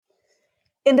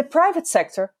In the private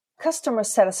sector, customer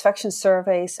satisfaction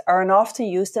surveys are an often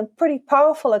used and pretty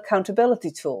powerful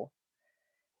accountability tool.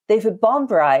 David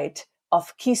Bonbright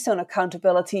of Keystone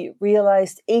Accountability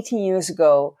realized 18 years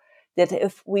ago that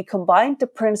if we combined the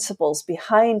principles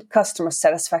behind customer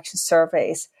satisfaction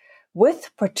surveys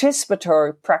with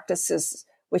participatory practices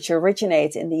which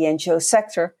originate in the NGO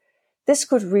sector, this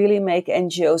could really make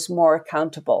NGOs more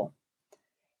accountable.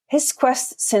 His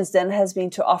quest since then has been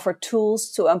to offer tools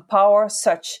to empower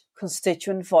such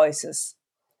constituent voices.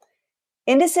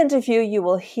 In this interview, you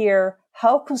will hear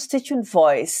how constituent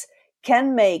voice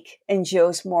can make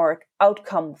NGOs more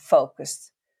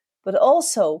outcome-focused, but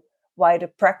also why the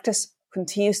practice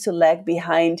continues to lag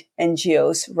behind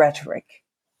NGOs' rhetoric.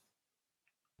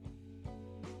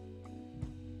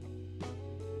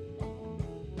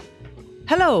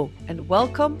 Hello, and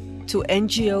welcome to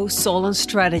NGO Soul and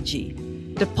Strategy,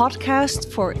 the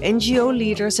podcast for NGO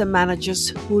leaders and managers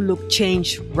who look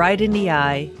change right in the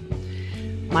eye.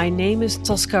 My name is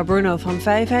Tosca Bruno van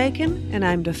Vijfijken, and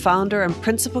I'm the founder and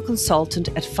principal consultant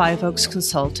at Five Oaks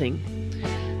Consulting.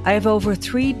 I have over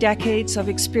 3 decades of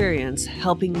experience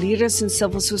helping leaders in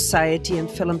civil society and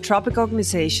philanthropic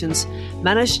organizations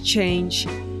manage change,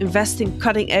 invest in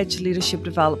cutting-edge leadership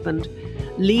development,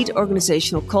 lead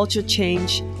organizational culture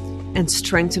change, and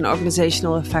strengthen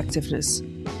organizational effectiveness.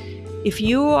 If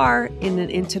you are in an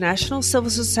international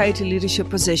civil society leadership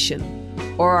position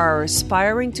or are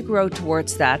aspiring to grow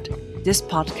towards that, this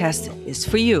podcast is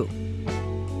for you.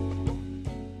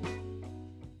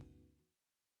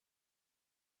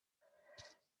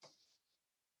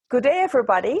 Good day,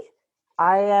 everybody.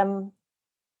 I am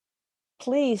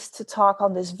pleased to talk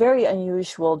on this very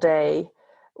unusual day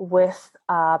with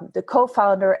the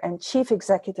co-founder and chief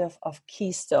executive of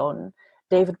Keystone,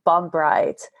 David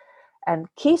Bonbright. And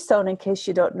Keystone, in case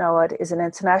you don't know it, is an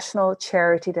international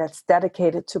charity that's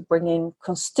dedicated to bringing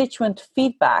constituent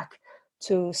feedback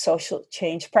to social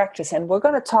change practice. And we're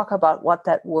going to talk about what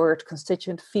that word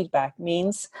constituent feedback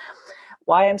means.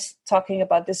 Why I'm talking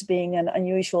about this being an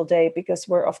unusual day, because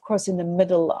we're, of course, in the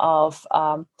middle of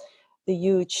the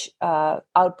huge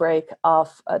outbreak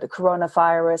of the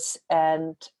coronavirus.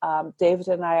 And David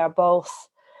and I are both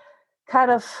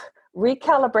kind of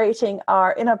recalibrating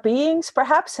our inner beings,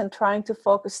 perhaps, and trying to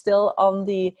focus still on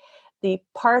the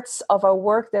parts of our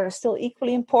work that are still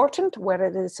equally important, whether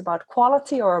it is about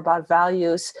quality or about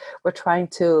values. We're trying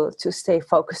to stay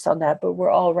focused on that, but we're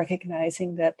all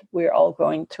recognizing that we're all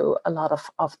going through a lot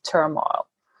of turmoil.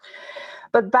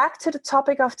 But back to the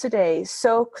topic of today.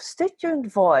 So constituent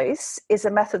voice is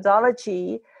a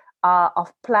methodology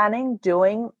of planning,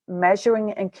 doing,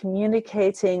 measuring, and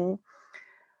communicating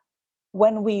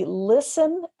when we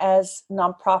listen as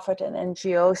nonprofit and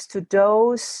NGOs to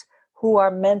those who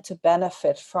are meant to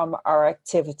benefit from our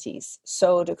activities.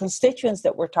 So the constituents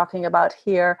that we're talking about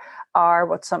here are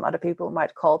what some other people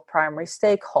might call primary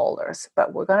stakeholders.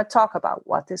 But we're going to talk about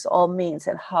what this all means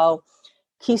and how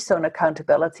Keystone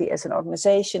Accountability as an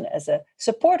organization, as a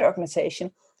support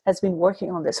organization, has been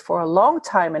working on this for a long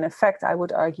time. And in fact, I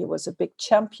would argue was a big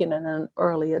champion and an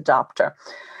early adopter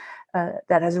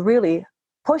that has really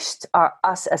pushed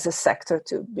us as a sector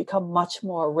to become much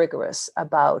more rigorous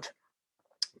about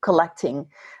collecting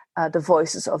the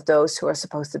voices of those who are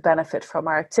supposed to benefit from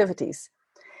our activities.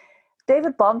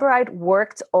 David Bonbright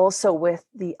worked also with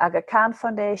the Aga Khan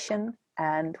Foundation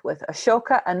and with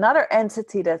Ashoka, another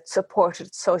entity that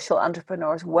supported social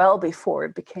entrepreneurs well before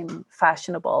it became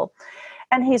fashionable.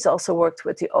 And he's also worked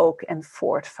with the Oak and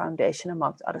Ford Foundation,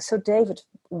 amongst others. So David,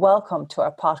 welcome to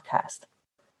our podcast.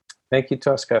 Thank you,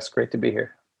 Tosca. It's great to be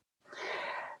here.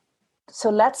 So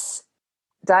let's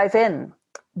dive in.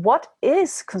 What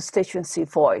is constituency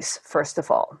voice, first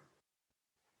of all?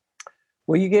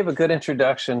 Well, you gave a good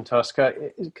introduction, Tosca.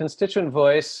 Constituent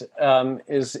voice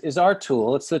is our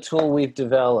tool. It's the tool we've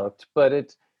developed.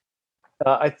 But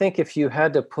I think if you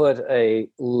had to put a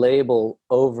label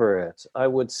over it, I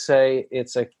would say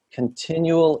it's a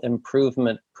continual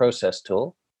improvement process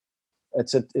tool.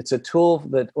 It's a tool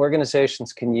that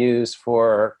organizations can use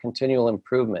for continual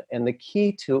improvement. And the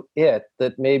key to it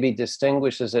that maybe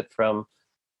distinguishes it from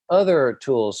other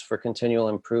tools for continual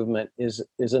improvement is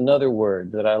another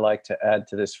word that I like to add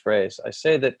to this phrase. I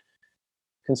say that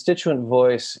constituent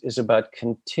voice is about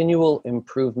continual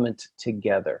improvement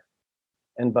together.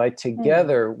 And by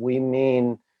together, we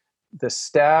mean the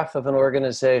staff of an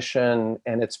organization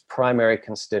and its primary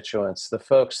constituents, the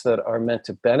folks that are meant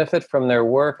to benefit from their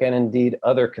work, and indeed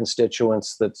other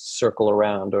constituents that circle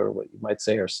around, or what you might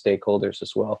say are stakeholders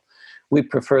as well. We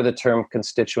prefer the term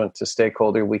constituent to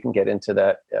stakeholder. We can get into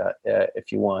that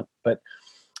if you want. But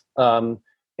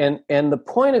And the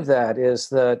point of that is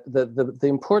that the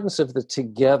importance of the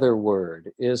together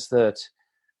word is that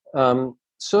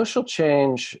social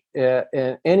change,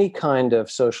 and any kind of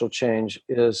social change,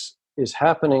 is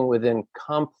happening within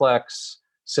complex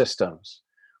systems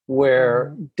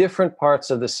where different parts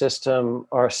of the system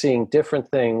are seeing different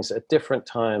things at different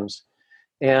times.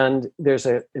 And there's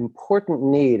an important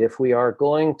need, if we are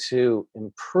going to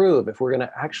improve, if we're going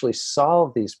to actually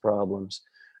solve these problems,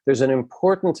 there's an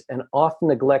important and often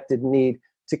neglected need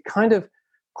to kind of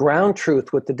ground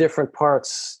truth what the different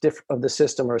parts of the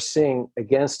system are seeing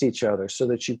against each other, so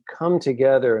that you come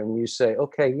together and you say,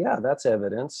 okay, yeah, that's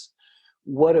evidence.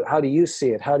 How do you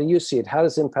see it? How do you see it? How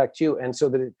does it impact you? And so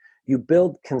that you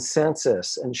build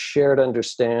consensus and shared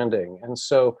understanding. And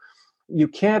so you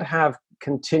can't have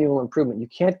continual improvement. You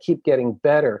can't keep getting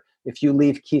better if you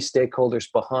leave key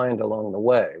stakeholders behind along the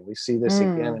way. We see this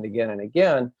again and again and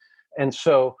again. And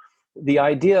so the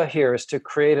idea here is to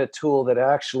create a tool that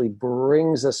actually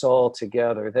brings us all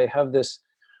together. They have this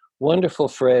wonderful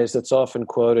phrase that's often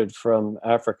quoted from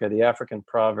Africa, the African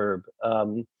proverb,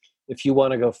 if you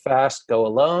want to go fast, go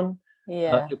alone.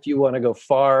 If you want to go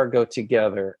far, go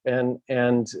together. And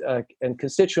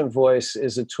constituent voice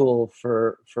is a tool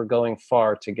for going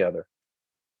far together.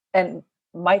 And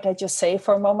might I just say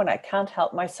for a moment, I can't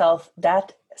help myself,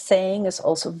 that saying is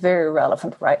also very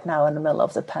relevant right now in the middle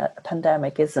of the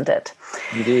pandemic, isn't it?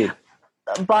 Indeed.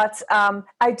 But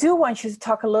I do want you to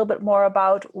talk a little bit more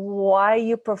about why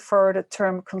you prefer the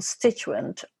term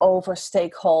constituent over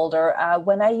stakeholder.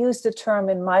 When I use the term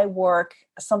in my work,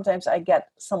 sometimes I get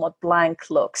somewhat blank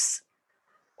looks.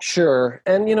 Sure.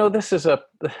 And, this is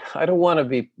I don't want to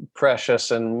be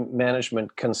precious and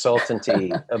management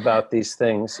consultancy about these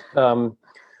things.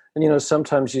 And,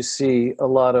 sometimes you see a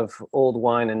lot of old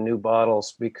wine in new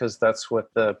bottles, because that's what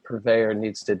the purveyor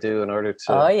needs to do in order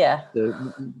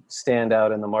to stand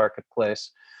out in the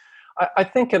marketplace. I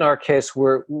think in our case,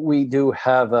 we do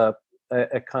have a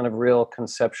kind of real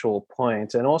conceptual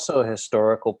point, and also a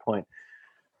historical point.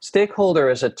 Stakeholder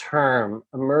as a term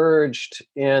emerged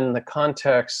in the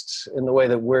context, in the way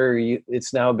that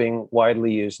it's now being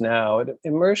widely used now. It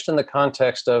emerged in the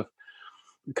context of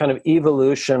kind of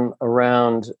evolution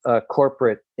around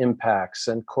corporate impacts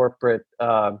and corporate,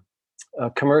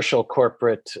 commercial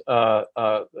corporate,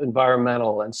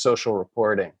 environmental and social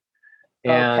reporting.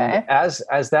 And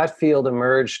as that field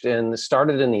emerged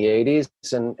started in the 80s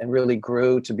and really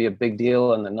grew to be a big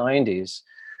deal in the 90s,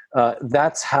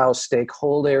 that's how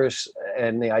stakeholders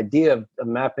and the idea of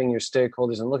mapping your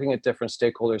stakeholders and looking at different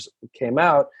stakeholders came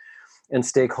out, and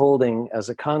stakeholding as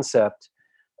a concept.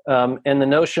 And the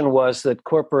notion was that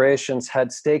corporations had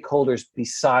stakeholders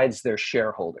besides their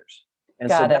shareholders. And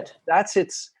that's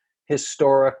its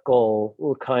historical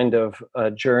kind of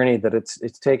journey that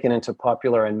it's taken into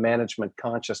popular and management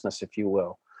consciousness, if you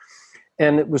will.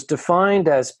 And it was defined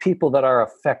as people that are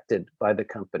affected by the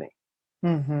company.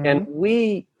 Mm-hmm. And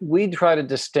we try to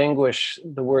distinguish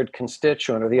the word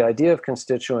constituent, or the idea of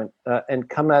constituent, and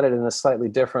come at it in a slightly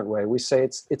different way. We say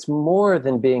it's more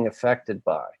than being affected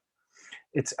by.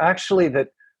 It's actually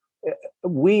that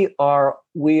we are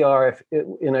if,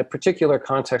 in a particular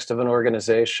context of an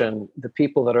organization, the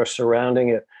people that are surrounding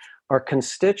it are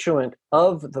constituent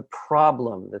of the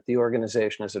problem that the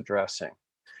organization is addressing.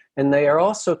 And they are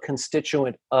also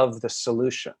constituent of the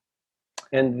solution.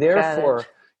 And therefore,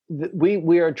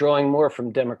 we are drawing more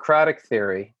from democratic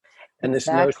theory and this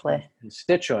notion of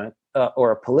constituent,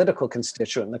 or a political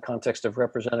constituent in the context of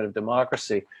representative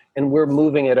democracy, and we're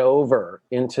moving it over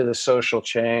into the social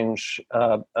change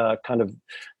kind of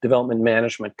development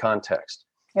management context.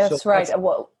 That's right.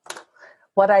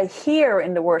 What I hear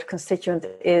in the word constituent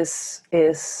is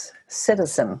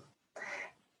citizen.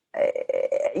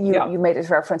 You made a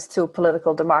reference to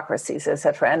political democracies,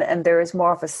 etc., and there is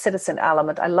more of a citizen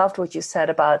element. I loved what you said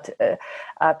about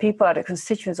people are the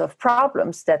constituents of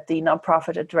problems that the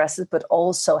nonprofit addresses, but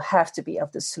also have to be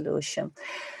of the solution.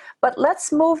 But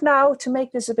let's move now to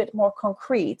make this a bit more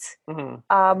concrete.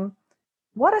 Mm-hmm.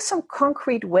 What are some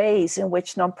concrete ways in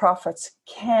which nonprofits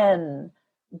can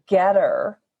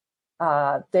gather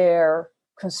their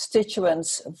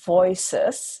constituents'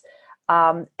 voices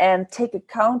and take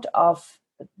account of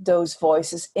those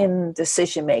voices in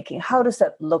decision making? How does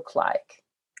that look like?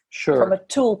 Sure. From a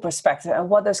tool perspective, and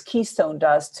what does Keystone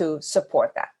does to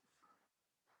support that?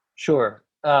 Sure.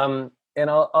 And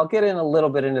I'll get in a little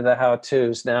bit into the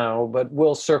how-tos now, but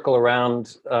we'll circle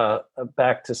around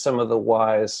back to some of the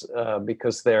whys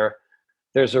because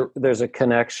there's a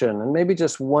connection. And maybe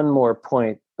just one more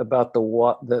point about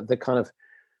the kind of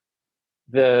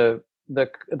the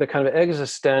the kind of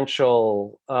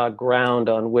existential ground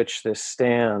on which this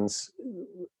stands,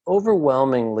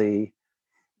 overwhelmingly,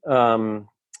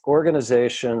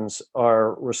 organizations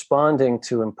are responding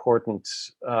to important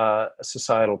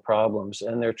societal problems,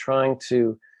 and they're trying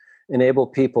to enable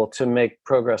people to make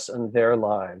progress in their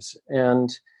lives. And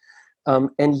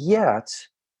yet,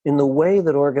 in the way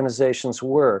that organizations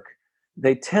work,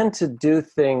 they tend to do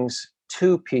things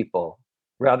to people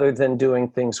rather than doing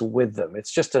things with them.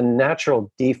 It's just a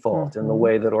natural default in the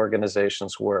way that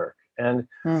organizations work. And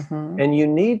you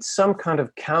need some kind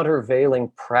of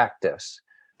countervailing practice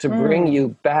to bring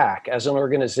you back as an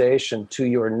organization to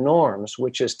your norms,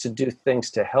 which is to do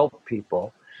things to help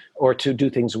people or to do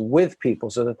things with people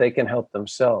so that they can help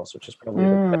themselves, which is probably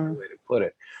the better way to put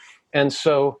it. And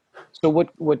so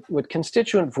what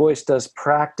Constituent Voice does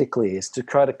practically is to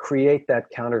try to create that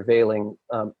countervailing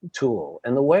tool.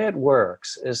 And the way it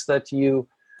works is that you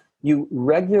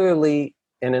regularly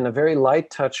and in a very light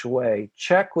touch way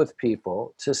check with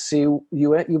people to see,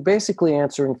 you basically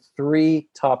answering 3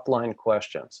 top line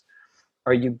questions.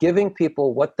 Are you giving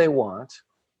people what they want?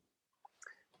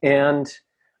 And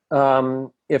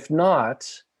if not,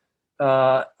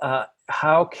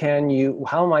 how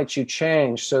might you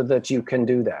change so that you can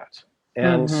do that?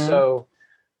 And so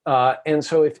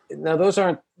if now those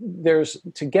aren't, there's,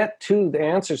 to get to the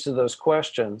answers to those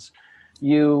questions,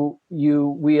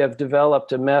 we have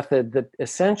developed a method that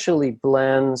essentially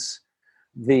blends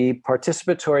the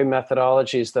participatory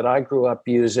methodologies that I grew up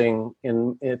using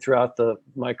throughout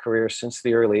my career since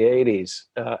the early 80s,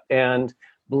 and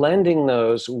blending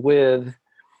those with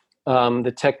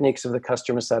the techniques of the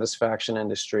customer satisfaction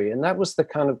industry. And that was the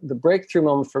kind of the breakthrough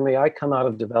moment for me. I come out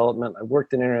of development. I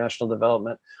worked in international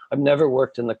development. I've never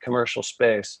worked in the commercial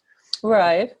space.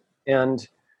 Right. And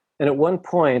at one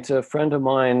point, a friend of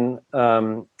mine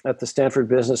at the Stanford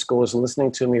Business School was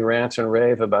listening to me rant and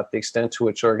rave about the extent to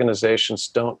which organizations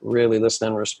don't really listen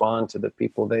and respond to the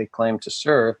people they claim to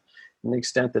serve, and the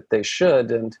extent that they should.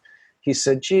 And he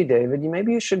said, gee, David,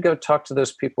 maybe you should go talk to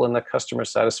those people in the customer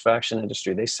satisfaction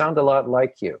industry. They sound a lot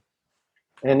like you.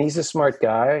 And he's a smart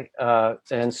guy.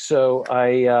 And so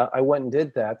I went and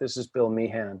did that. This is Bill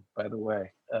Meehan, by the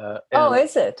way.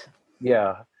 Is it?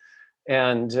 Yeah.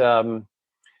 And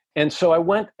so I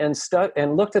went and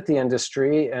looked at the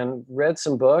industry and read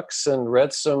some books and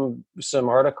read some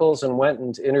articles and went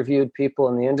and interviewed people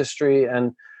in the industry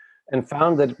and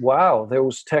found that, wow,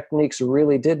 those techniques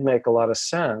really did make a lot of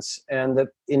sense, and that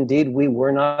indeed we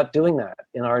were not doing that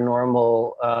in our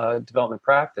normal development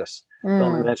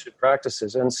management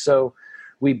practices. And so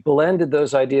we blended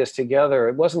those ideas together.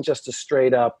 It wasn't just a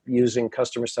straight up using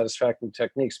customer satisfaction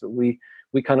techniques, but we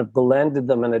kind of blended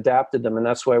them and adapted them. And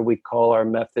that's why we call our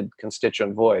method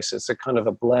Constituent Voice. It's a kind of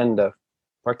a blend of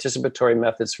participatory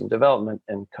methods from development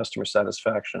and customer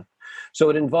satisfaction. So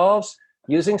it involves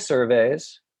using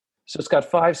surveys. So it's got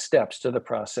 5 steps to the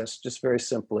process, just very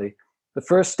simply. The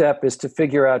first step is to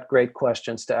figure out great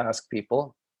questions to ask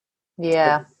people.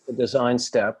 Yeah. The design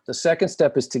step. The second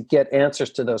step is to get answers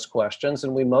to those questions.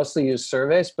 And we mostly use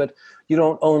surveys, but you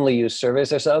don't only use surveys.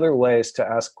 There's other ways to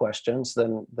ask questions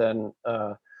than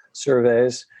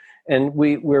surveys. And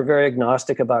we're very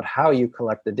agnostic about how you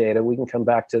collect the data. We can come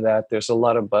back to that. There's a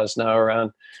lot of buzz now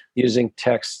around using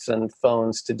texts and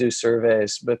phones to do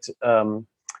surveys, but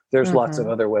there's lots of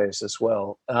other ways as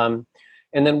well. And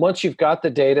then once you've got the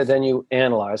data, then you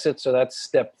analyze it. So that's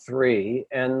step 3.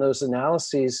 And those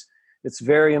analyses, it's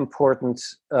very important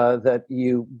that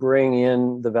you bring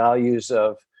in the values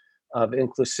of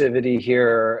inclusivity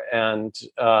here and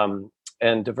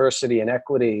diversity and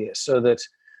equity, so that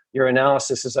your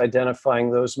analysis is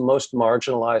identifying those most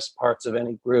marginalized parts of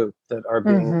any group that are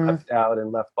being left out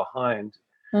and left behind.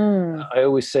 I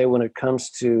always say when it comes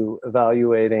to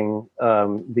evaluating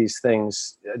these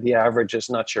things, the average is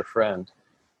not your friend.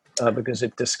 Because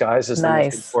it disguises the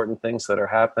most important things that are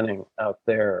happening out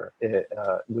there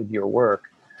with your work.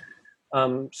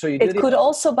 So it could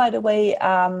also, by the way,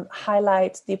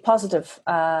 highlight the positive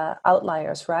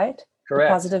outliers, right? Correct.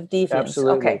 The positive deviants.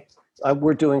 Absolutely. Okay.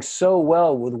 We're doing so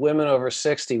well with women over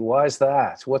 60. Why is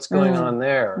that? What's going on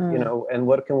there? And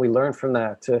what can we learn from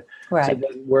that to then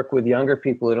work with younger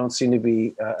people who don't seem to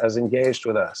be as engaged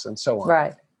with us, and so on.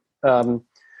 Right.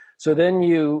 So then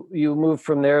you move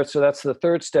from there. So that's the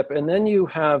third step. And then you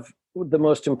have the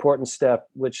most important step,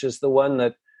 which is the one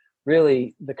that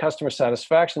really the customer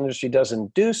satisfaction industry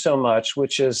doesn't do so much,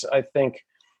 which is, I think,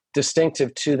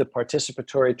 distinctive to the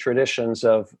participatory traditions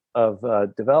of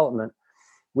development,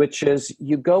 which is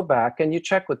you go back and you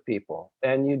check with people,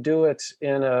 and you do it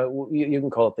in you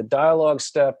can call it the dialogue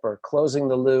step or closing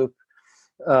the loop.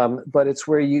 but it's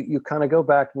where you kind of go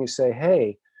back and you say,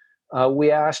 hey,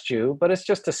 we asked you, but it's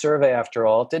just a survey after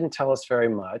all. It didn't tell us very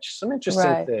much. Some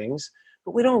interesting things,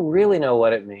 but we don't really know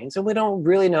what it means, and we don't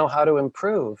really know how to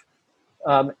improve.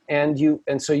 And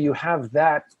so you have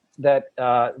that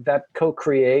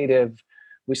co-creative,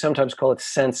 we sometimes call it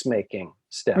sense making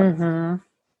step. Mm-hmm.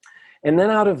 And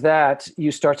then out of that,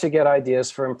 you start to get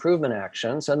ideas for improvement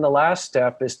actions. And the last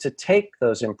step is to take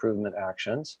those improvement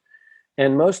actions.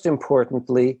 And most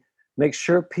importantly, make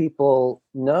sure people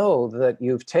know that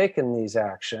you've taken these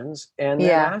actions, and then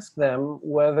ask them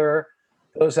whether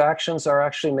those actions are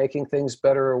actually making things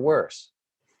better or worse.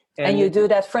 And you do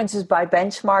that, for instance, by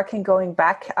benchmarking, going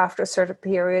back after a certain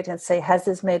period and say, has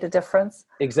this made a difference?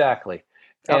 Exactly.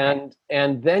 Okay.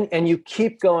 And you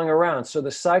keep going around. So the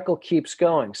cycle keeps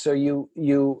going. So you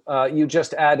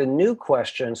just add a new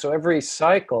question. So every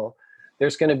cycle,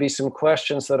 there's going to be some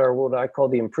questions that are what I call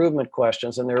the improvement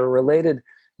questions, and they're related.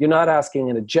 You're not asking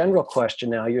in a general question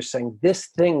now. You're saying, this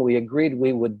thing we agreed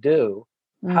we would do,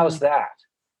 how's that?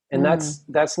 And that's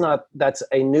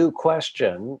a new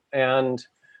question. And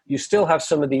you still have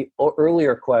some of the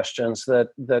earlier questions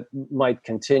that might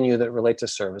continue that relate to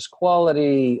service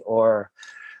quality, or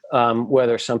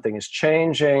whether something is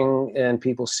changing and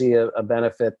people see a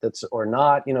benefit that's or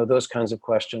not, those kinds of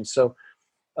questions. So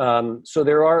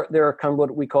there are kind of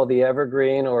what we call the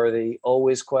evergreen or the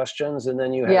always questions, and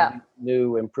then you have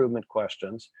new improvement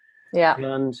questions. Yeah.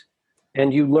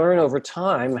 And you learn over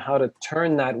time how to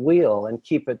turn that wheel and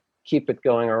keep it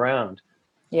going around.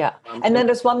 Yeah. And then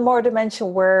there's one more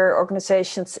dimension where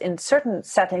organizations in certain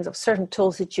settings of certain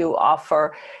tools that you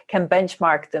offer can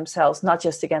benchmark themselves, not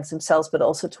just against themselves, but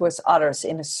also towards others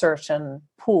in a certain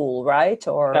pool, right?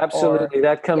 Absolutely.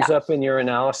 That comes up in your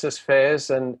analysis phase.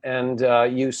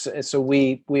 So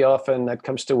we often, that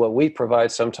comes to what we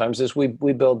provide sometimes, is we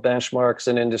build benchmarks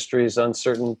in industries on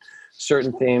certain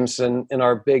themes. And in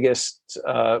our biggest,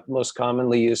 most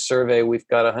commonly used survey, we've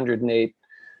got 108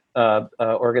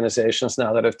 organizations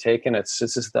now that have taken it.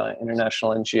 This is the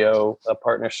International NGO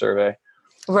Partner Survey.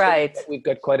 Right. So we've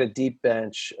got quite a deep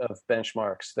bench of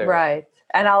benchmarks there. Right.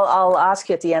 And I'll ask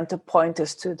you at the end to point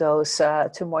us to those,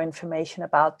 to more information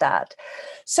about that.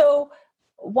 So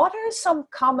what are some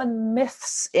common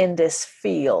myths in this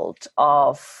field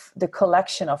of the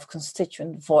collection of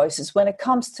constituent voices when it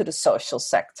comes to the social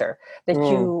sector that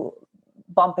you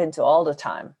bump into all the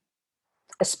time?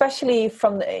 Especially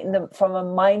from a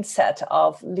mindset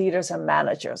of leaders and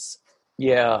managers.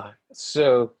 Yeah,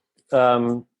 so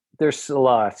there's a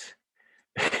lot.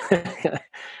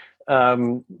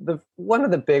 One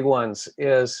of the big ones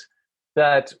is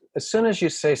that as soon as you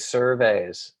say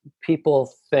surveys,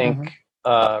 people think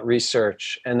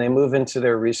research, and they move into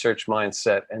their research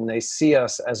mindset, and they see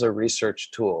us as a research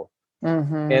tool.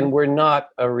 Mm-hmm. And we're not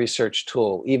a research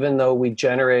tool, even though we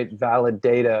generate valid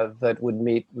data that would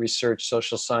meet research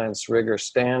social science rigor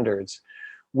standards.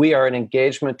 We are an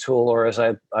engagement tool, or as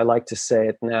I like to say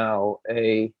it now,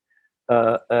 a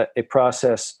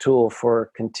process tool for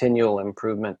continual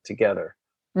improvement together.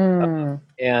 And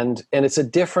it's a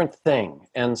different thing.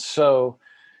 And so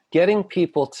getting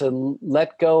people to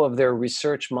let go of their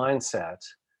research mindset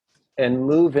and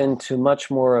move into much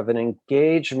more of an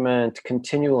engagement,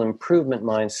 continual improvement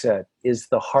mindset is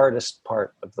the hardest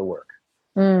part of the work.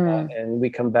 And we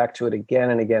come back to it again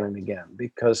and again and again,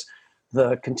 because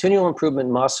the continual improvement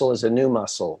muscle is a new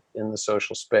muscle in the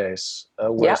social space,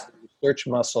 whereas the research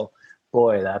muscle,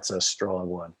 boy, that's a strong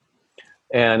one.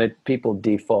 And people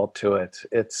default to it.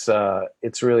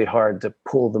 It's really hard to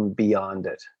pull them beyond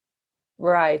it.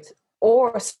 Right.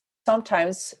 Or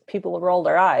sometimes people will roll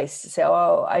their eyes, say,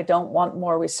 "Oh, I don't want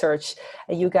more research.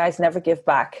 You guys never give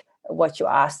back what you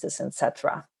asked us,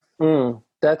 etc."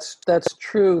 That's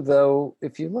true, though.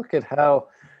 If you look at how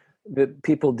the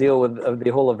people deal with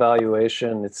the whole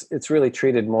evaluation, it's really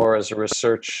treated more as a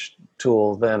research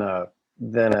tool than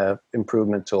a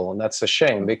improvement tool, and that's a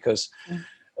shame, because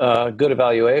good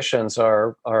evaluations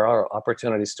are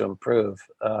opportunities to improve,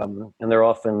 and they're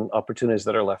often opportunities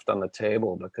that are left on the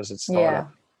table because it's thought of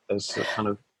as a kind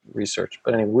of research.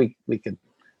 But anyway, we could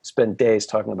spend days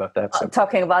talking about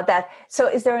that. So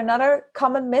is there another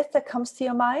common myth that comes to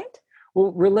your mind?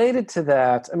 Well, related to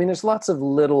that, I mean, there's lots of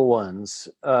little ones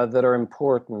that are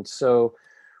important. So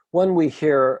one we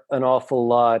hear an awful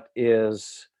lot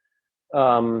is,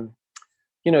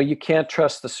 you can't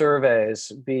trust the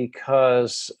surveys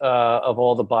because of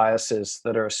all the biases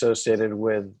that are associated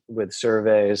with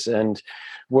surveys. And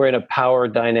we're in a power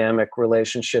dynamic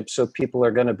relationship, so people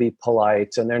are going to be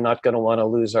polite, and they're not going to want to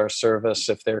lose our service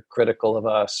if they're critical of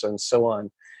us, and so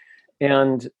on.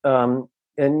 And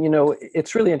and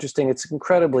it's really interesting. It's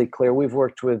incredibly clear. We've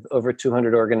worked with over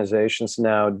 200 organizations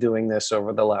now doing this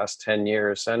over the last 10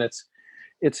 years, and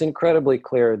it's incredibly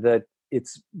clear that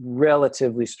it's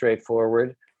relatively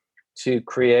straightforward to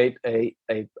create a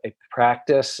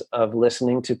practice of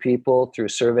listening to people through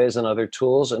surveys and other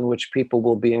tools in which people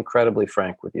will be incredibly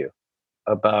frank with you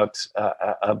about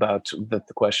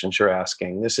the questions you're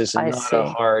asking. This is not a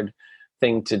hard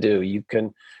thing to do. You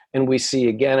can, and we see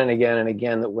again and again and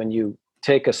again that when you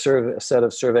take a set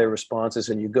of survey responses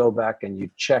and you go back and you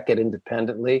check it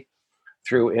independently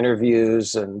through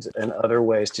interviews and other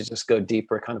ways to just go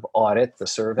deeper, kind of audit the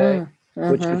survey.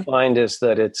 What you find is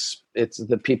that it's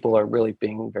the people are really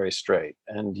being very straight,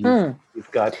 and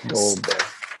you've got gold there.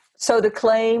 So the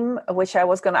claim, which I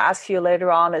was going to ask you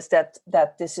later on, is that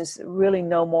this is really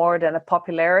no more than a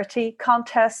popularity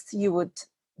contest. You would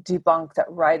debunk that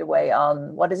right away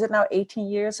on, what is it now, 18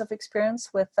 years of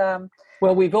experience with...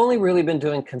 Well, we've only really been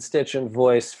doing constituent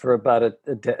voice for about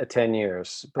 10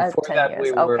 years. Before 10 that,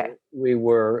 years. we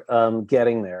were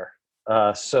getting there.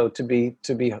 So to be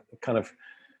kind of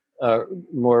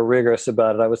more rigorous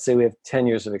about it, I would say we have 10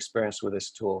 years of experience with this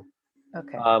tool.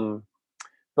 Okay.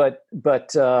 But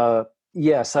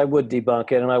yes, I would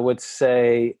debunk it, and I would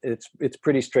say it's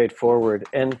pretty straightforward.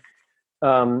 And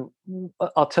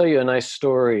I'll tell you a nice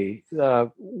story.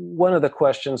 One of the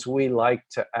questions we like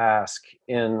to ask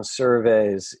in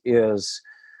surveys is,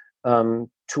 to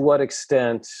what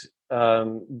extent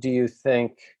do you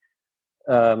think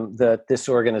that this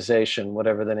organization,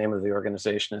 whatever the name of the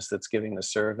organization is that's giving the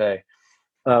survey,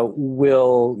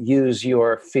 will use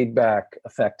your feedback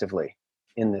effectively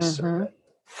in this survey?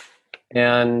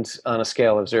 And on a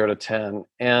scale of 0 to 10.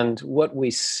 And what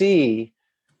we see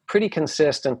pretty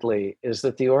consistently is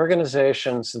that the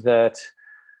organizations that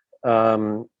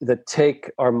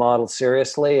take our model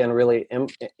seriously and really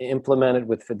implement it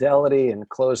with fidelity and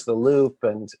close the loop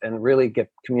and really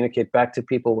communicate back to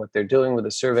people what they're doing with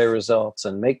the survey results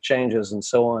and make changes and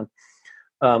so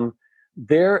on,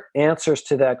 their answers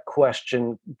to that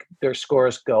question, their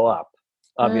scores go up,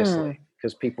 obviously.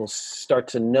 Because people start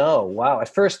to know, wow, at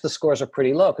first the scores are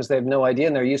pretty low because they have no idea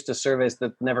and they're used to surveys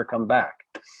that never come back.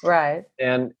 Right.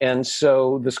 And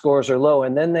so the scores are low.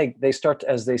 And then they start to,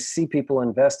 as they see people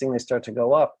investing, they start to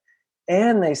go up.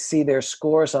 And they see their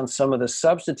scores on some of the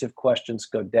substantive questions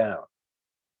go down.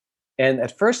 And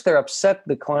at first they're upset,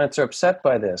 the clients are upset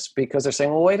by this because they're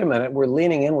saying, well, wait a minute, we're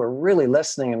leaning in, we're really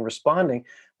listening and responding,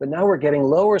 but now we're getting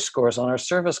lower scores on our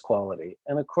service quality.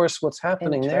 And of course, what's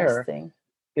happening there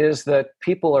is that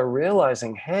people are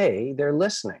realizing, hey, they're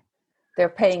listening. They're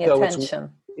paying attention.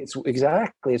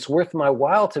 It's worth my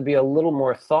while to be a little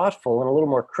more thoughtful and a little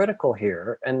more critical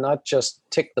here and not just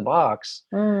tick the box,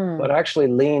 but actually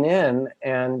lean in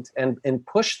and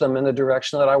push them in the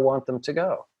direction that I want them to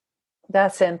go.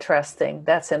 That's interesting.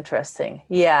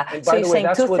 Yeah. And by the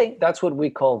way, that's what we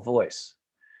call voice.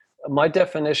 My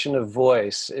definition of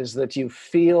voice is that you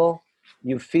feel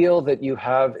that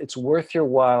it's worth your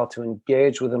while to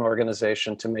engage with an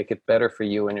organization to make it better for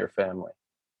you and your family.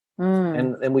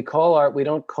 And we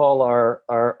don't call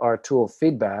our tool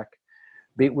feedback.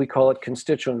 We call it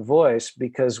constituent voice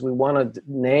because we want to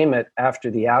name it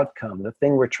after the outcome, the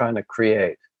thing we're trying to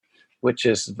create, which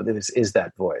is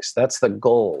that voice. That's the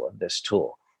goal of this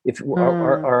tool.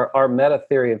 Our meta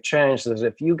theory of change is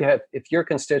if your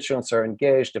constituents are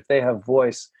engaged, if they have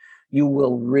voice, you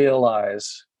will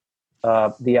realize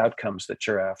the outcomes that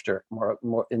you're after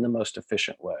more in the most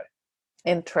efficient way.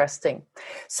 Interesting.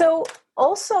 So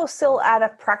also still at a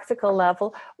practical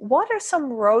level, what are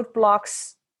some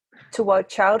roadblocks to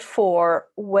watch out for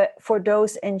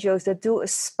those NGOs that do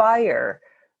aspire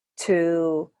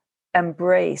to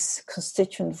embrace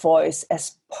constituent voice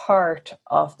as part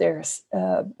of their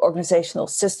organizational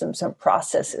systems and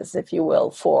processes, if you will,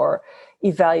 for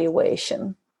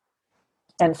evaluation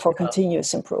and for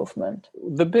continuous improvement?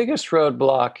 The biggest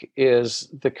roadblock is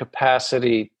the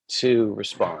capacity to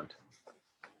respond.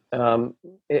 I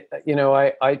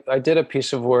did a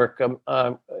piece of work.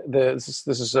 This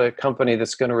is a company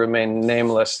that's going to remain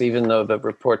nameless, even though the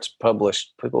report's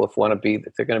published. People, if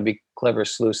they're going to be clever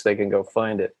sleuths, they can go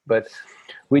find it. But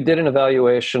we did an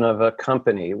evaluation of a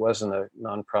company. It wasn't a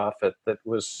nonprofit that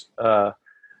was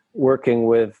working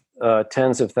with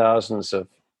tens of thousands of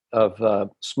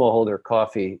smallholder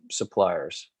coffee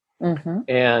suppliers,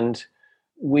 and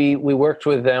we worked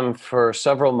with them for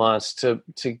several months to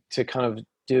kind of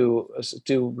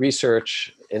do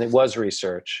research, and it was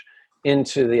research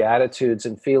into the attitudes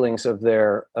and feelings of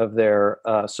their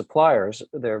suppliers,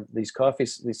 these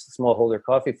smallholder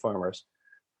coffee farmers,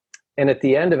 And at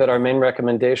the end of it, our main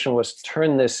recommendation was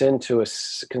turn this into a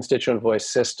constituent voice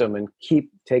system and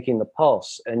keep taking the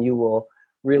pulse, and you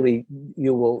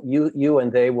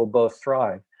and they will both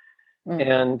thrive.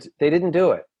 And they didn't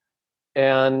do it.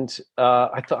 And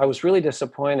I was really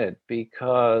disappointed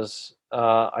because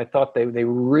I thought they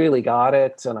really got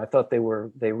it, and I thought they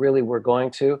really were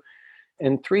going to.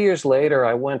 And 3 years later,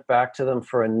 I went back to them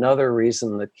for another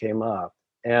reason that came up,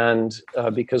 and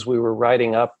because we were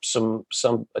writing up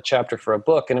a chapter for a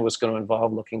book, and it was going to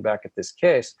involve looking back at this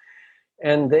case.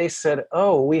 And they said,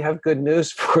 "Oh, we have good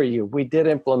news for you. We did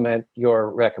implement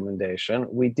your recommendation.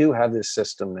 We do have this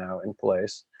system now in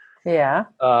place." Yeah.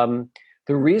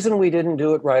 The reason we didn't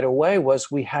do it right away was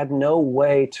we had no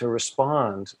way to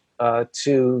respond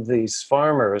to these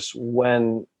farmers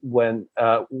so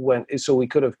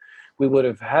we would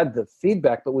have had the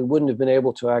feedback, but we wouldn't have been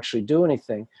able to actually do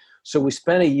anything. So we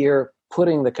spent a year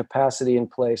putting the capacity in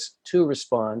place to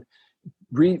respond,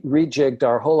 rejigged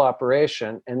our whole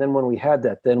operation, and then when we had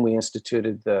that, then we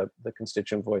instituted the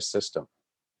constituent voice system.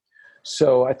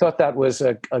 So I thought that was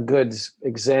a good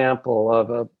example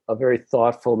of a very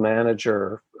thoughtful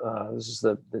manager. This is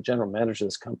the general manager of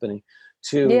this company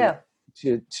to that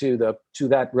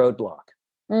roadblock.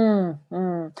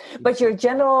 But your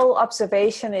general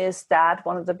observation is that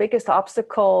one of the biggest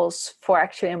obstacles for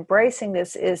actually embracing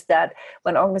this is that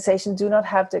when organizations do not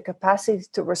have the capacity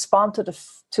to respond to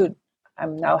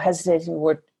I'm now hesitating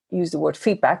to use the word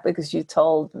feedback, because you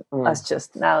told us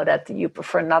just now that you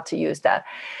prefer not to use that,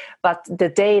 but the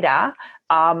data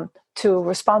to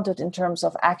respond to it in terms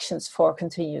of actions for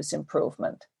continuous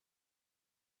improvement.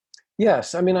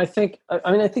 Yes, I think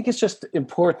it's just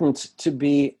important to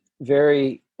be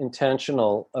very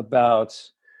intentional about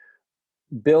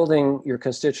building your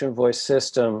constituent voice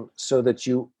system so that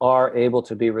you are able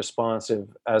to be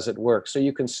responsive as it works. So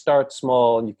you can start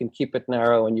small and you can keep it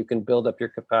narrow and you can build up your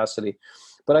capacity.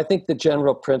 But I think the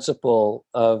general principle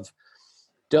of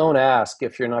don't ask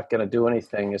if you're not going to do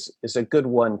anything is a good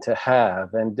one to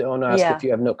have. And don't ask if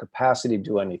you have no capacity to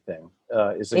do anything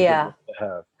is a good one to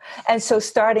have. And so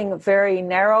starting very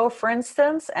narrow, for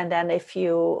instance, and then if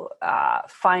you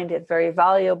find it very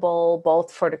valuable,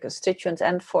 both for the constituents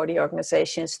and for the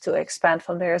organizations, to expand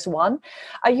from there as one.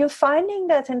 Are you finding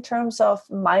that in terms of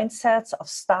mindsets of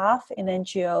staff in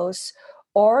NGOs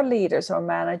or leaders or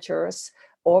managers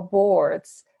or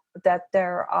boards, that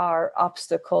there are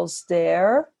obstacles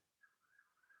there?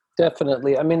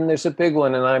 Definitely. There's a big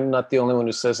one, and I'm not the only one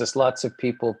who says this. Lots of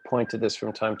people point to this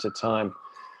from time to time.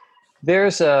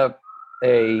 There's a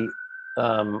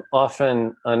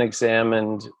often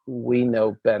unexamined "we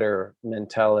know better"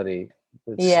 mentality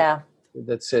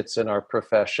that sits in our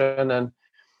profession, and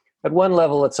at one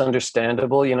level, it's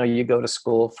understandable. You go to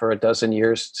school for a dozen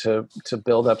years to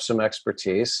build up some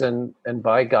expertise, and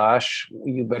by gosh,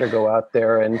 you better go out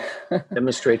there and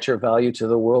demonstrate your value to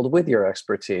the world with your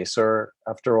expertise. Or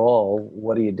after all,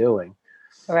 what are you doing?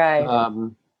 Right.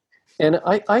 And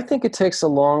I think it takes a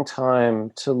long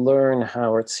time to learn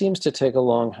how, or it seems to take a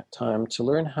long time to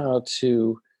learn how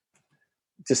to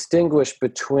distinguish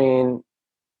between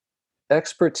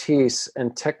expertise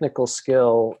and technical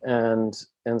skill and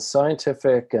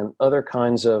scientific and other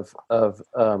kinds of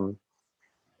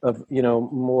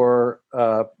more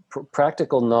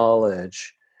practical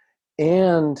knowledge,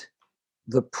 and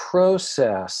the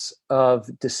process of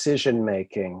decision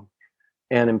making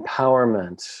and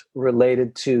empowerment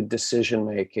related to decision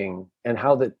making, and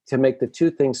how to make the two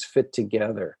things fit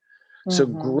together. So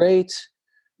great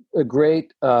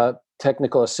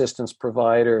technical assistance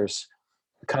providers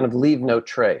kind of leave no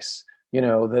trace.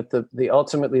 That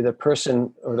ultimately the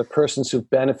person or the persons who've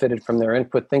benefited from their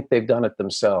input think they've done it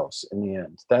themselves in the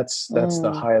end. That's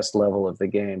the highest level of the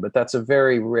game, but that's a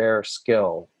very rare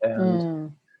skill.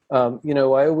 And I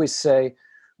always say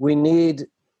we need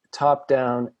top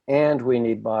down and we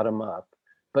need bottom up,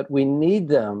 but we need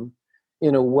them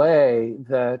in a way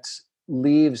that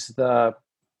leaves the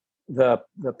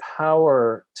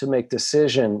power to make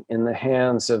decision in the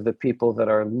hands of the people that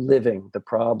are living the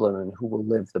problem and who will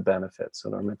live the benefits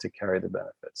and are meant to carry the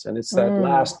benefits. And it's that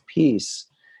last piece,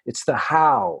 it's the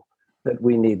how, that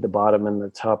we need the bottom and the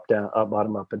top down,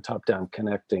 bottom up and top down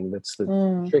connecting. That's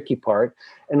the tricky part.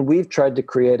 And we've tried to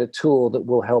create a tool that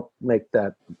will help make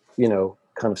that,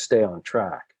 kind of stay on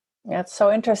track. That's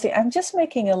so interesting. I'm just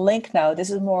making a link now. This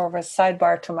is more of a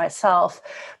sidebar to myself,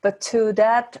 but to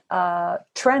that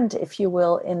trend, if you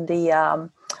will, in the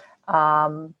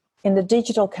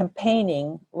digital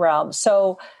campaigning realm.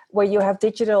 So where you have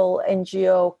digital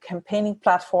NGO campaigning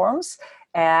platforms,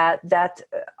 that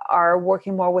are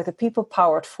working more with a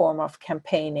people-powered form of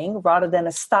campaigning rather than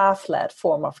a staff-led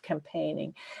form of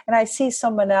campaigning. And I see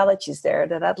some analogies there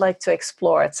that I'd like to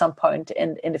explore at some point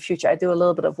in the future. I do a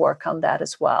little bit of work on that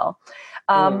as well.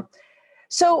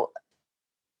 So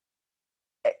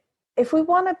if we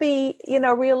want to be,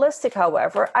 realistic,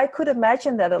 however, I could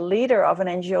imagine that a leader of an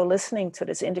NGO listening to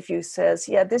this interview says,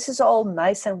 yeah, this is all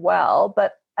nice and well,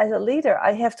 but as a leader,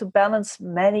 I have to balance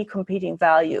many competing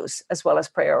values as well as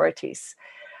priorities.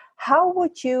 How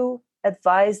would you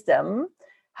advise them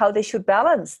how they should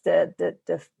balance the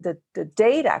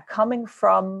data coming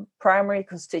from primary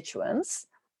constituents,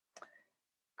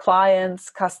 clients,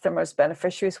 customers,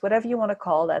 beneficiaries, whatever you want to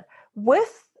call that,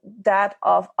 with that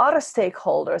of other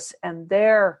stakeholders and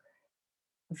their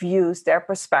views, their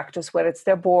perspectives, whether it's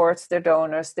their boards, their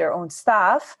donors, their own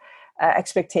staff,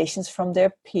 expectations from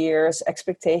their peers,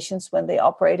 expectations when they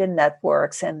operate in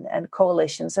networks and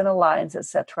coalitions and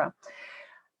alliances, etc.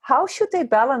 How should they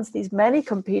balance these many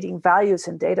competing values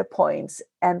and data points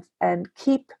and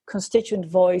keep constituent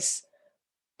voice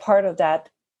part of that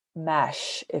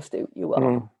mesh, if you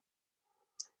will?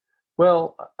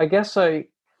 Well, I guess I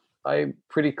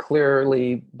pretty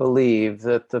clearly believe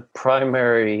that the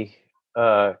primary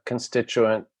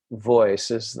constituent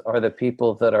voices are the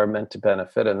people that are meant to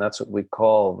benefit, and that's what we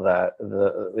call that.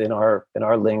 In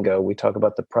our lingo, we talk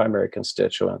about the primary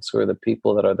constituents, who are the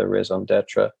people that are the raison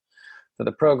d'etre for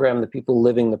the program, the people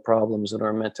living the problems and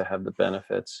are meant to have the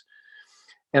benefits.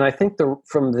 And I think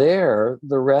from there,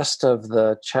 the rest of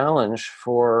the challenge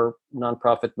for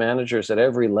nonprofit managers at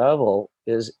every level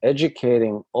is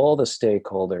educating all the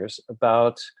stakeholders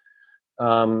about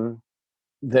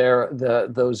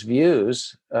those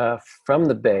views from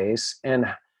the base, and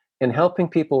helping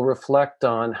people reflect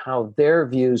on how their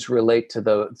views relate to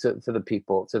the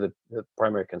people, to the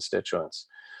primary constituents.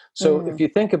 So if you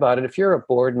think about it, if you're a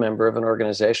board member of an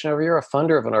organization or you're a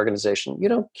funder of an organization, you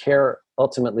don't care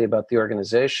ultimately about the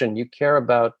organization. You care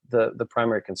about the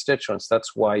primary constituents.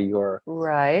 That's why you're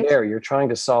there. You're trying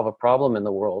to solve a problem in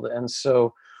the world. And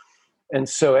so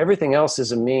everything else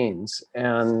is a means.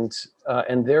 And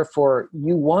therefore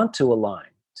you want to align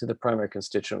to the primary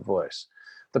constituent voice.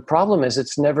 The problem is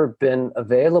it's never been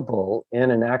available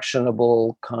in an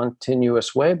actionable,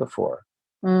 continuous way before.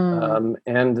 And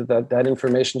that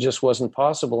information just wasn't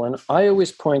possible. And I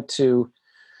always point to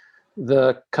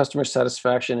the customer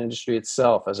satisfaction industry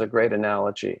itself as a great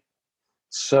analogy.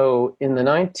 So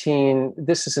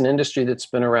this is an industry that's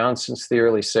been around since the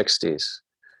early 60s.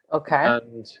 Okay.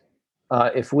 And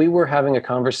if we were having a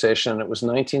conversation, it was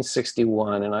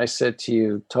 1961, and I said to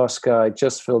you, Tosca, I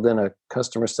just filled in a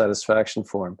customer satisfaction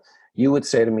form, you would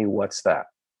say to me, what's that?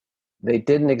 They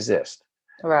didn't exist.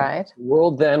 Right. The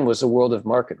world then was a world of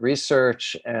market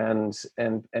research, and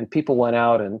people went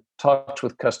out and talked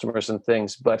with customers and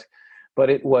things, but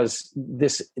it was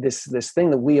this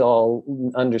thing that we all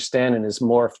understand and is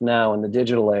morphed now in the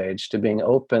digital age to being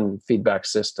open feedback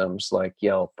systems like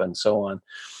Yelp and so on.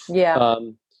 Yeah.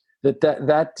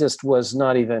 That just was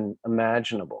not even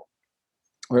imaginable,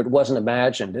 or it wasn't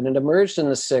imagined, and it emerged in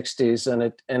the 60s, and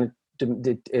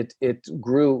it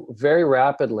grew very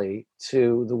rapidly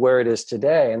to where it is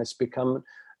today, and it's become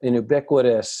an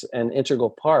ubiquitous and integral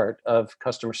part of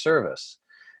customer service.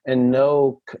 And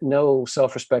no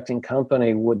self-respecting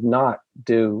company would not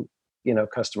do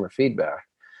customer feedback.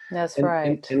 That's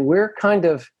right. And we're kind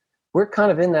of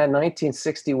in that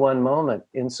 1961 moment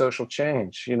in social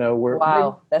change.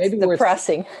 That's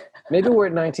depressing. Maybe we're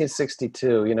at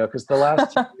 1962, because the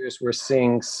last 2 years we're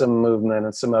seeing some movement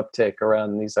and some uptake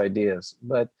around these ideas,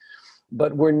 but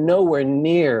we're nowhere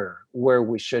near where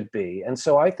we should be. And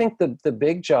so I think the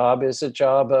big job is a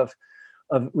job of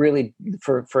really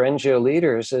for NGO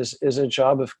leaders is a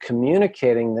job of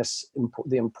communicating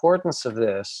the importance of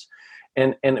this,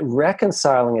 and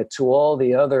reconciling it to all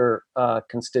the other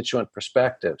constituent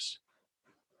perspectives.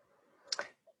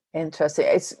 Interesting.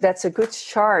 That's a good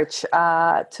charge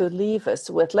to leave us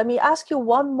with. Let me ask you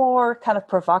one more kind of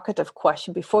provocative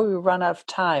question before we run out of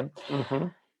time. Mm-hmm.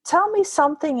 Tell me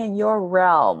something in your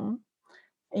realm,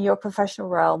 in your professional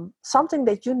realm, something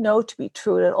that you know to be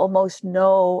true that almost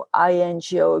no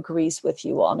INGO agrees with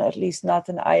you on, at least not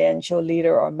an INGO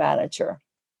leader or manager.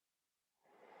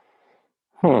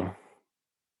 I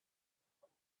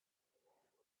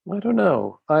don't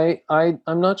know.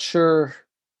 I'm not sure.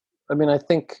 I mean, I'm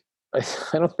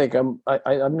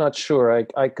not sure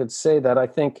I could say that. I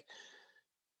think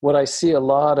what I see a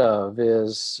lot of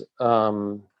is,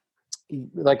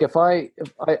 like if I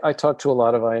talk to a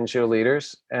lot of INGO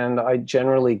leaders, and I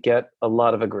generally get a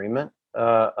lot of agreement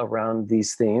around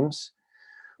these themes.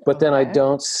 But then I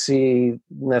don't see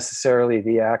necessarily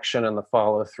the action and the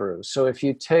follow through. So if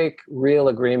you take real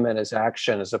agreement as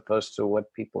action as opposed to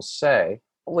what people say,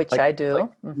 which I do,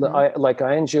 like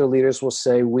INGO leaders will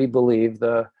say, we believe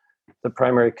the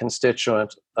primary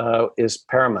constituent is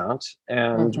paramount,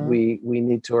 and we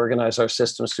need to organize our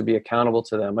systems to be accountable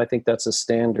to them. I think that's a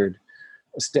standard,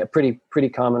 pretty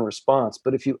common response.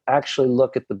 But if you actually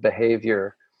look at the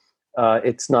behavior,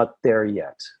 it's not there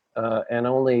yet, and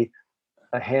only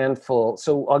a handful.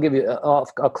 So I'll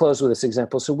close with this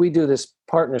example. So we do this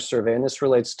partner survey, and this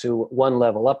relates to one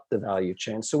level up the value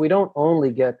chain. So we don't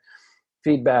only get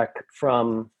feedback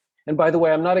from, and by the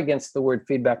way, I'm not against the word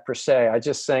feedback per se. I'm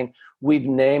just saying we've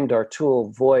named our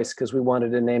tool voice because we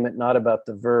wanted to name it not about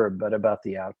the verb, but about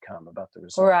the outcome, about the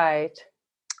result. Right.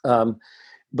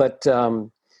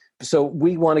 So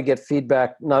we want to get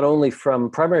feedback not only from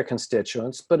primary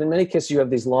constituents, but in many cases you have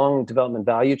these long development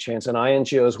value chains, and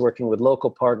INGO is working with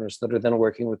local partners that are then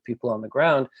working with people on the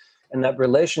ground. And that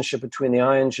relationship between the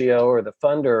INGO or the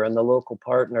funder and the local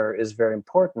partner is very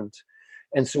important.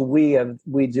 And so we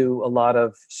do a lot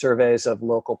of surveys of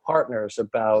local partners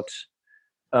about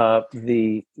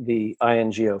the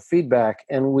INGO feedback,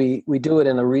 and we do it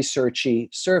in a researchy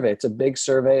survey. It's a big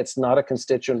survey. It's not a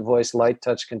constituent voice, light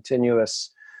touch,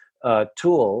 continuous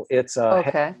tool. It's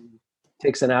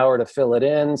takes an hour to fill it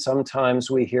in. Sometimes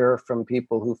we hear from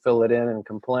people who fill it in and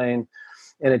complain,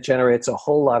 and it generates a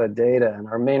whole lot of data. And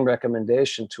our main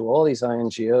recommendation to all these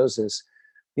INGOs is,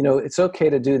 it's okay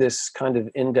to do this kind of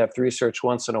in-depth research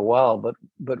once in a while,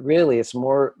 but really it's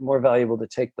more valuable to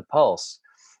take the pulse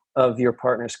of your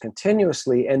partners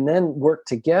continuously and then work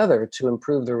together to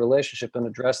improve the relationship and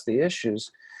address the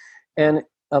issues. And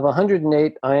of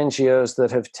 108 INGOs that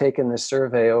have taken this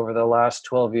survey over the last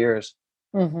 12 years,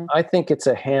 I think it's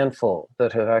a handful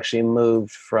that have actually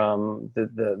moved from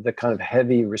the kind of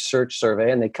heavy research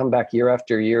survey, and they come back year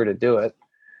after year to do it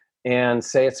and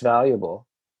say it's valuable.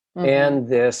 And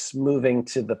this moving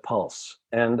to the pulse,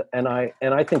 and I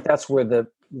think that's where the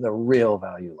real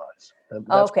value lies.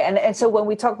 And so when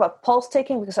we talk about pulse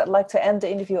taking, because I'd like to end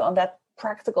the interview on that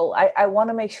practical, I want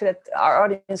to make sure that our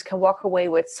audience can walk away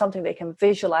with something they can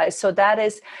visualize. So that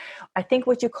is, I think,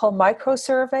 what you call micro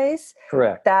surveys.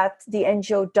 Correct. That the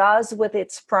NGO does with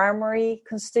its primary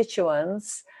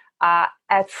constituents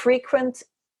at frequent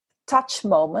touch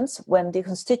moments when the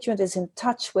constituent is in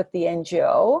touch with the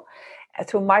NGO.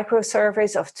 Through micro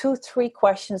surveys of 2-3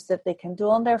 questions that they can do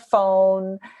on their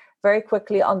phone very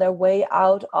quickly on their way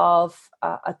out of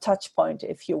a touch point,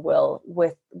 if you will,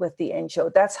 with the NGO.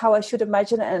 That's how I should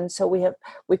imagine it. And so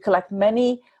we collect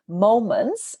many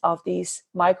moments of these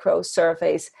micro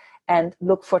surveys and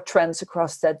look for trends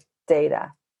across that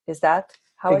data. Is that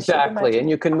how exactly? And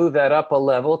you can move that up a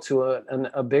level to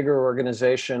a bigger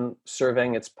organization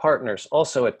surveying its partners,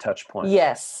 also at touch points.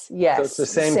 Yes. So it's the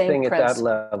same thing principle. At that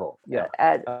level. Yeah,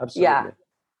 absolutely.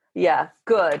 Yeah,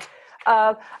 good.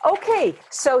 Okay,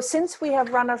 so since we have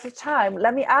run out of time,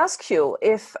 let me ask you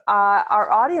if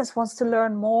our audience wants to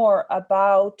learn more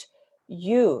about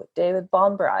you, David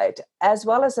Bonbright, as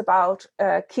well as about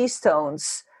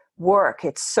Keystone's work,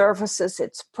 its services,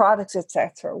 its products,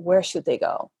 etc. Where should they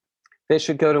go? They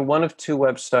should go to one of two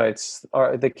websites,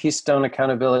 the Keystone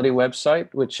Accountability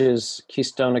website, which is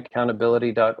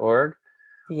keystoneaccountability.org.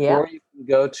 Yeah. Or you can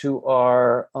go to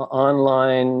our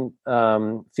online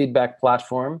feedback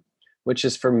platform, which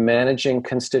is for managing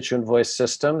constituent voice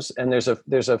systems. And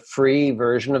there's a free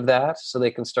version of that, so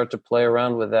they can start to play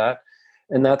around with that.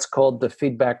 And that's called the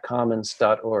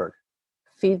feedbackcommons.org.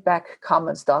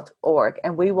 feedbackcommons.org.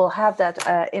 And we will have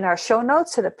that in our show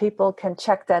notes so that people can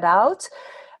check that out.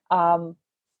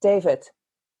 David,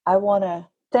 I want to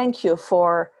thank you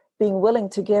for being willing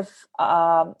to give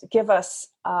us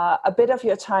a bit of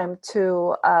your time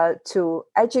to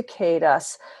educate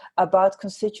us about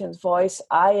constituent voice.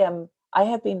 I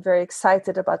have been very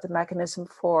excited about the mechanism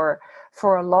for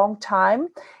a long time,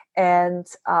 and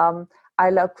I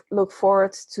look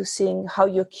forward to seeing how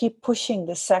you keep pushing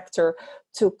the sector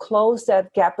to close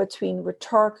that gap between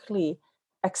rhetorically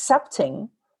accepting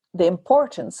the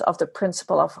importance of the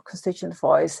principle of a constituent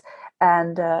voice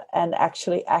and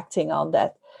actually acting on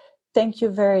that. Thank you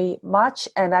very much,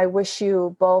 and I wish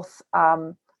you both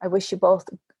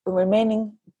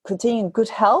continuing good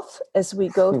health as we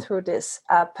go through this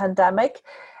pandemic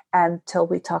until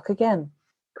we talk again.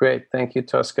 Great. Thank you,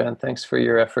 Tosca, and thanks for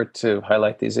your effort to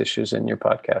highlight these issues in your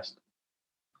podcast.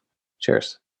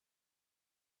 Cheers.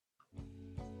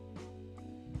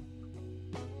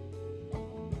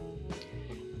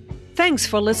 Thanks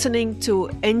for listening to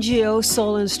NGO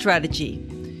Soul and Strategy.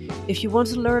 If you want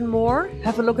to learn more,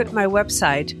 have a look at my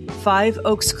website,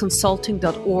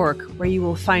 5oaksconsulting.org, where you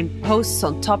will find posts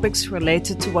on topics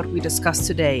related to what we discussed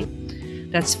today.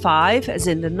 That's 5, as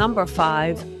in the number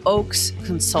 5,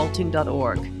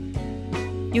 oaksconsulting.org.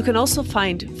 You can also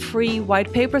find free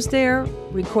white papers there,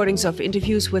 recordings of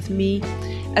interviews with me,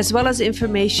 as well as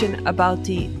information about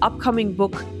the upcoming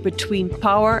book Between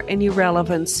Power and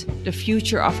Irrelevance, The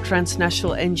Future of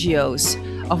Transnational NGOs,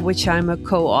 of which I'm a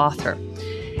co-author,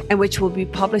 and which will be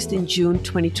published in June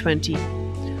 2020.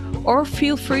 Or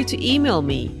feel free to email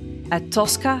me at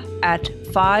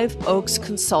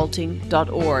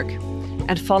tosca@5oaksconsulting.org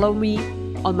and follow me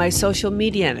on my social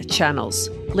media channels,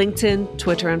 LinkedIn,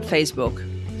 Twitter, and Facebook.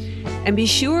 And be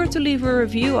sure to leave a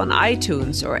review on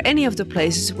iTunes or any of the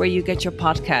places where you get your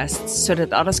podcasts so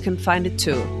that others can find it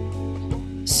too.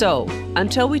 So,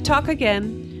 until we talk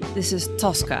again, this is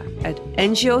Tosca at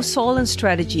NGO Soul and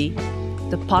Strategy,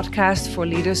 the podcast for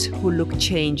leaders who look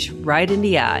change right in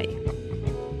the eye.